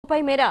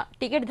రూపాయి మేర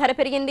టికెట్ ధర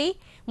పెరిగింది.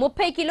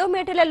 30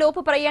 కిలోమీటర్ల లోపు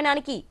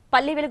ప్రయాణానికి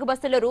పల్లె వెలుగు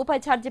బస్సుల్లో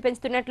రూపాయి ఛార్జీ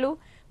పెంచుతున్నట్లు,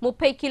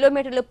 30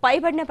 కిలోమీటర్లు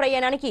పైబడిన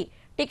ప్రయాణానికి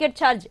టికెట్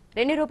ఛార్జ్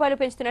 ₹2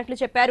 పెంచుతున్నట్లు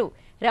చెప్పారు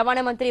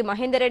రవాణా మంత్రి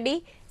మహేందర్ రెడ్డి.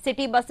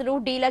 సిటీ బస్సులు,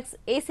 డీలక్స్,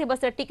 ఏసీ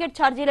బస్సుల టికెట్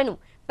ఛార్జీలను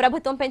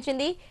ప్రభుత్వం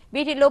పెంచింది.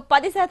 వీటిల్లో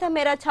 10%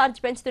 మేర ఛార్జ్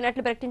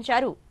పెంచుతున్నట్లు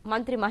ప్రకటించారు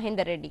మంత్రి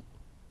మహేందర్ రెడ్డి.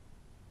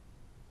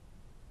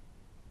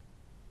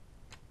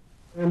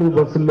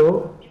 బస్సుల్లో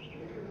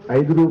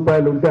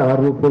 ₹5 ఉంటే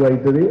 ₹6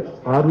 అవుతుంది,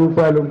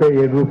 ₹6 ఉంటే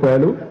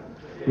 ₹7,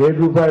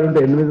 ₹7 ఉంటే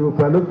 ₹8,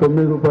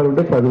 ₹9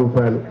 ఉంటే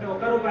 ₹10,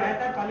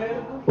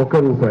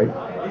 ₹1.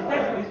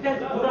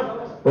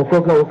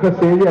 ఒక్క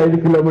స్టేజ్ 5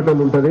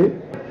 కిలోమీటర్లు ఉంటుంది.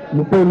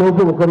 30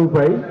 లోపు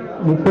 ₹1,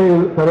 30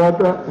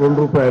 తర్వాత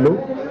 ₹2.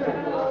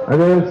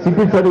 అదే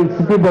సిటీ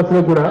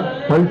బస్సులకు కూడా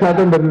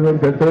 10%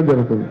 పెంచడం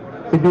జరుగుతుంది.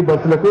 సిటీ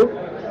బస్సులకు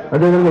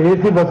అదేవిధంగా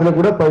ఏసీ బస్సులకు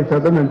కూడా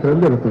 10%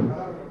 పెంచడం జరుగుతుంది.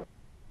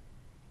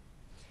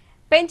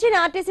 పెంచిన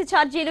ఆర్టీసీ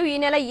ఛార్జీలు ఈ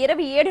నెల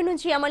 27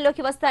 నుంచి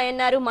అమల్లోకి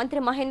వస్తాయన్నారు మంత్రి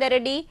మహేందర్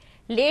రెడ్డి.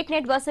 లేట్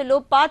నైట్ బస్సుల్లో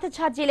పాత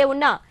ఛార్జీలే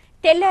ఉన్నా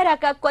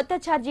తెల్లారాక కొత్త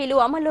ఛార్జీలు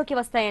అమల్లోకి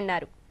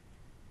వస్తాయన్నారు.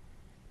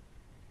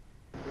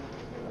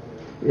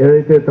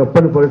 ఏదైతే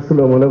తప్పని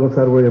పరిస్థితుల్లో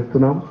మరొకసారి కూడా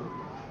చెప్తున్నాం,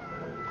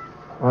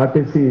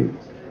 ఆర్టీసీ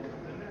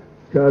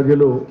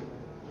ఛార్జీలు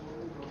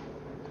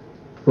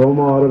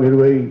సోమవారం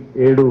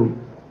 27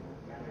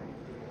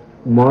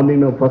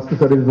 మార్నింగ్ ఫస్ట్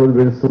సర్వీస్ రోజు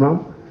పెంచుతున్నాం.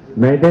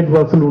 నైట్ రైడ్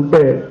బస్సులు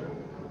ఉంటే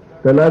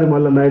తెల్లారి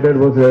మళ్ళీ నైట్ రైడ్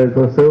బస్సులు ఏదైతే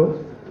వస్తాయో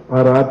ఆ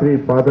రాత్రి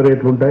పాత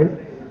రేట్లు ఉంటాయి.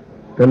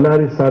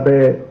 తెల్లారి స్టార్ట్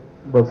అయ్యే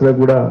బస్సులకు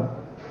కూడా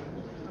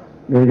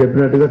నేను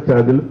చెప్పినట్టుగా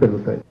ఛార్జీలు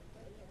పెరుగుతాయి.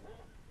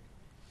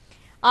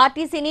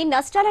 ఆర్టీసీని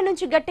నష్టాల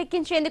నుంచి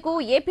గట్టెక్కించేందుకు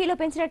ఏపీలో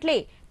పెంచినట్లే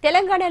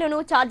తెలంగాణలోనూ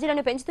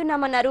ఛార్జీలను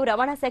పెంచుతున్నామన్నారు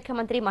రవాణా శాఖ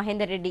మంత్రి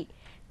మహేందర్ రెడ్డి.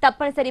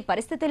 తప్పనిసరి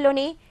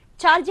పరిస్థితుల్లోనే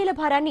ఛార్జీల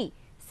భారాన్ని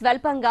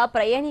స్వల్పంగా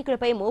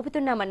ప్రయాణికులపై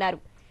మోపుతున్నామన్నారు.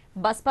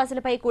 బస్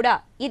పాసులపై కూడా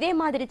ఇదే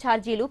మాదిరి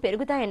ఛార్జీలు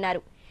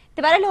పెరుగుతాయన్నారు.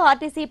 త్వరలో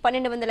ఆర్టీసీ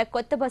 1200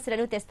 కొత్త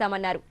బస్సులను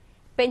తెస్తామన్నారు.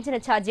 పెంచిన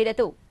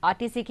ఛార్జీలతో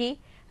ఆర్టీసీకి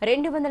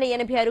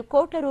 ₹286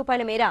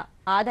 కోట్ల మేర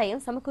ఆదాయం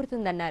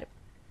సమకూరుతుందన్నారు.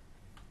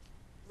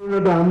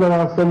 ఆంధ్ర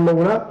రాష్ట్రంలో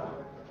కూడా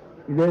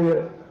ఇదే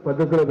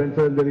పద్ధతిలో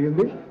పెంచడం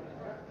జరిగింది.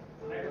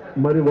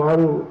 మరి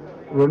వారు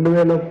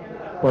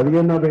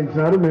 2015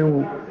 పెంచినారు, మేము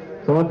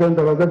సంవత్సరం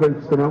తర్వాత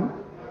పెంచుతున్నాం.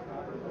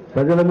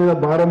 ప్రజల మీద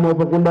భారం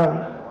మోపకుండా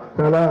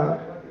చాలా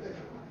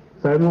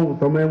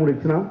సమయం కూడా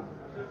ఇచ్చినాం.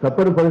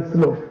 తప్పని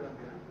పరిస్థితిలో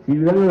ఈ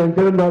విధంగా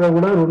పెంచడం ద్వారా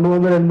కూడా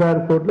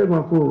 286 కోట్లే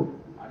మాకు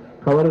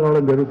కవర్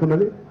కావడం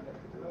జరుగుతున్నది.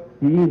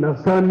 ఈ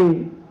నష్టాన్ని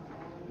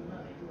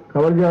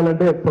కవర్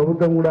చేయాలంటే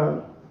ప్రభుత్వం కూడా,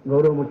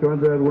 గౌరవ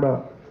ముఖ్యమంత్రి గారు కూడా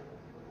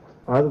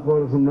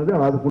ఆదుకోవాల్సి ఉన్నది,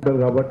 ఆదుకుంటారు.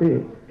 కాబట్టి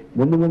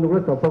ముందు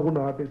కూడా తప్పకుండా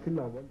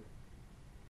ఆర్టీసీలు అవ్వాలి.